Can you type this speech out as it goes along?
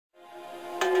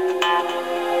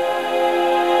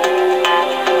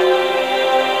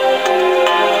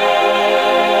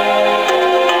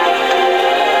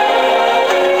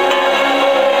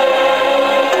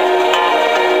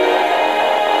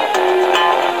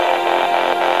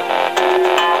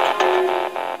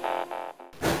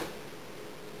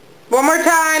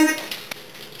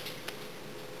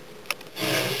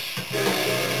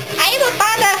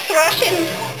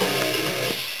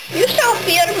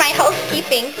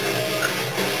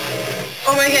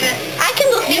Oh my goodness. I can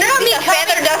look. You know me,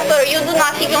 feather duster. You do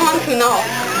not even want to know.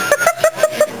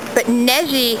 But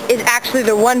Neji is actually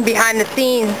the one behind the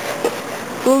scenes.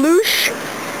 Lelouch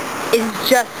is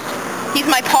just... He's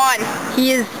my pawn.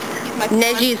 He is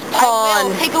Neji's pawn. I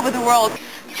will take over the world.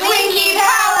 Twinkie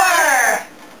power!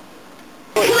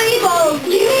 Clayball,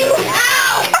 you!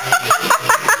 Ow!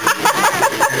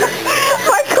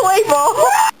 My clayball!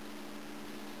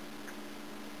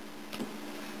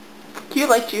 You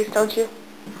like juice, don't you?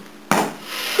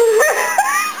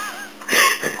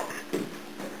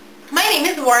 My name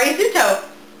is Warizuto.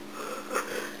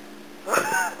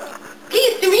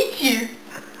 Pleased to meet you.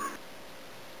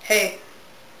 Hey.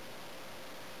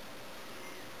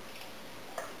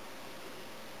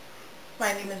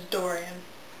 My name is Dorian.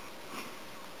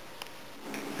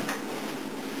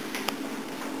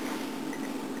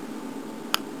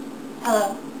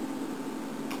 Hello.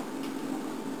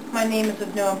 My name is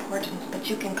of no importance, but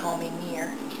you can call me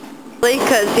Nier.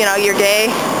 Because, you know, you're gay.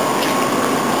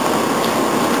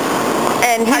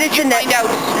 And How did you find out?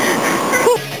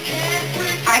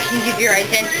 I can give your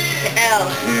identity to L.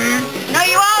 No,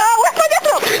 you won't! Oh, where's my death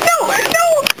row? No! No!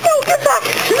 No! Get back!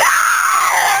 No!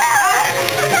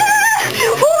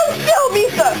 Hold still,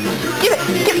 Misa! Give it!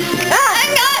 Give it! Ah.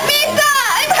 I'm not Misa!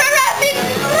 I'm harassing!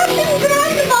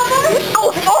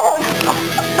 Oh! Oh!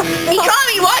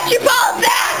 Mikami, watch your balls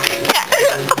back!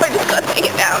 I'm just gonna take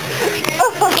it down.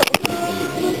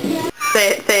 Say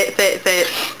it, say it, say it, say it.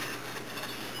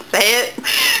 Say it.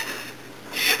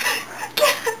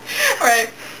 Right.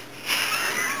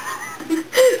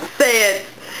 Say it.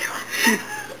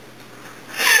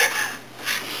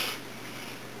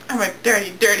 I'm a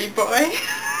dirty, dirty boy.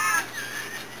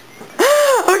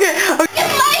 Okay, okay.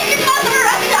 It's like you're not the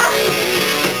rest of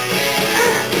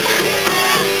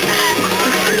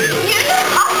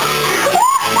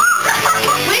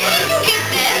When did you get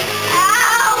this?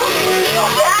 Ow!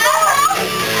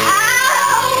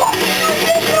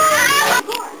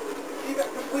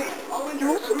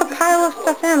 What's with the pile of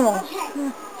stuffed animals?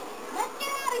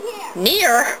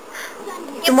 Near?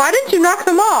 Then why didn't you knock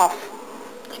them off?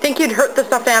 You think you'd hurt the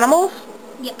stuffed animals?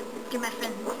 Yep, you're my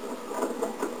friend.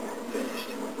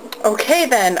 Okay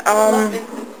then,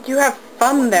 you have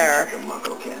fun there.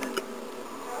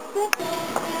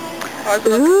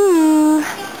 Ooh.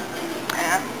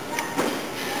 Yeah.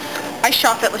 I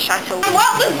shop at Le Chateau.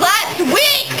 What was last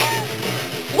week?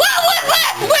 What was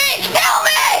last week? Tell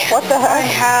me! What the heck? I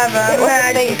have a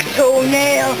magic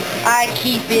toenail. I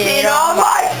keep it on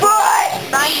my foot.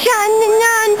 Shun the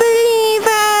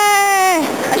non-believer!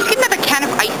 I should get another can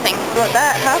of icing. What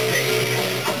that, huh?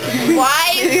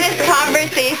 Why is this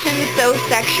conversation so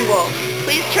sexual?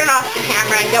 Please turn off the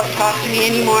camera and don't talk to me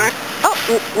anymore. Oh,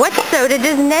 what soda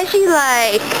does Neji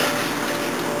like?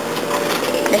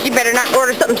 Neji better not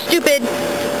order something stupid.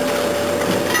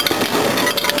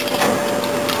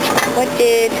 What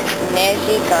did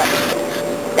Neji got?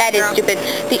 That is stupid.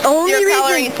 The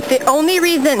only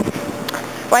reason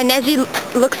why Neji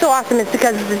looks so awesome is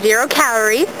because of the 0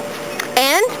 calories.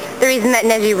 And the reason that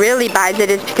Neji really buys it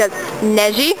is because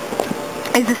Neji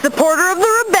is a supporter of the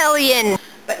rebellion.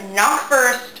 But not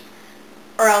first,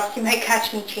 or else you might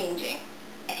catch me changing.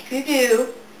 And if you do,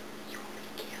 you will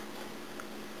be killed.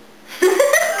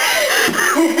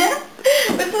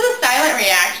 This is a silent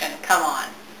reaction. Come on.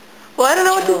 Well, I don't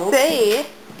know what to say.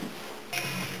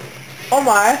 Oh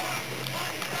my.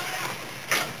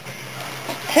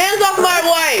 Hands off my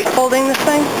wife! Holding this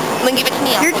thing? Then give it to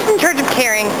me. You're just in charge of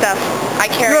carrying stuff. I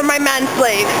carry. You're my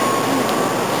man-slave.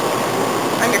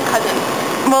 I'm your cousin.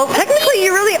 Well, technically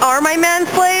you really are my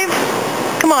man-slave.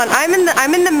 Come on, I'm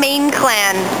in the main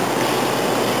clan.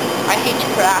 I hate you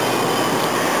for that.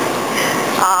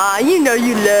 Ah, you know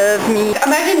you love me.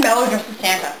 Imagine Bella dressed as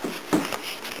Santa.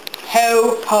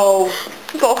 Ho, ho.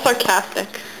 It's all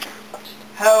sarcastic.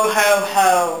 Ho, ho,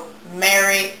 ho.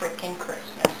 Merry freaking Christmas.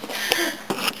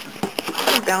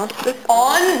 Bounce this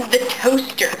On the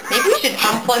toaster. Maybe we should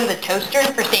unplug the toaster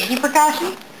for safety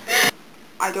precautions.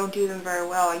 I don't do them very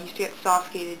well. I used to get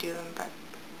Sasuke to do them, but...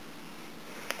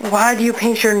 Why do you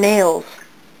paint your nails?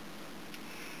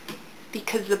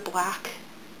 Because the black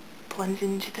blends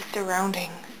into the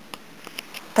surroundings.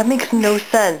 That makes no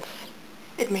sense.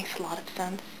 It makes a lot of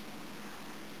sense.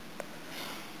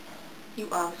 You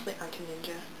obviously aren't a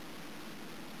ninja.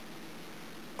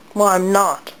 Well, I'm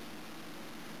not.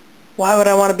 Why would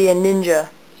I want to be a ninja?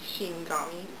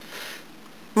 Shinigami.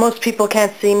 Most people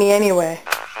can't see me anyway.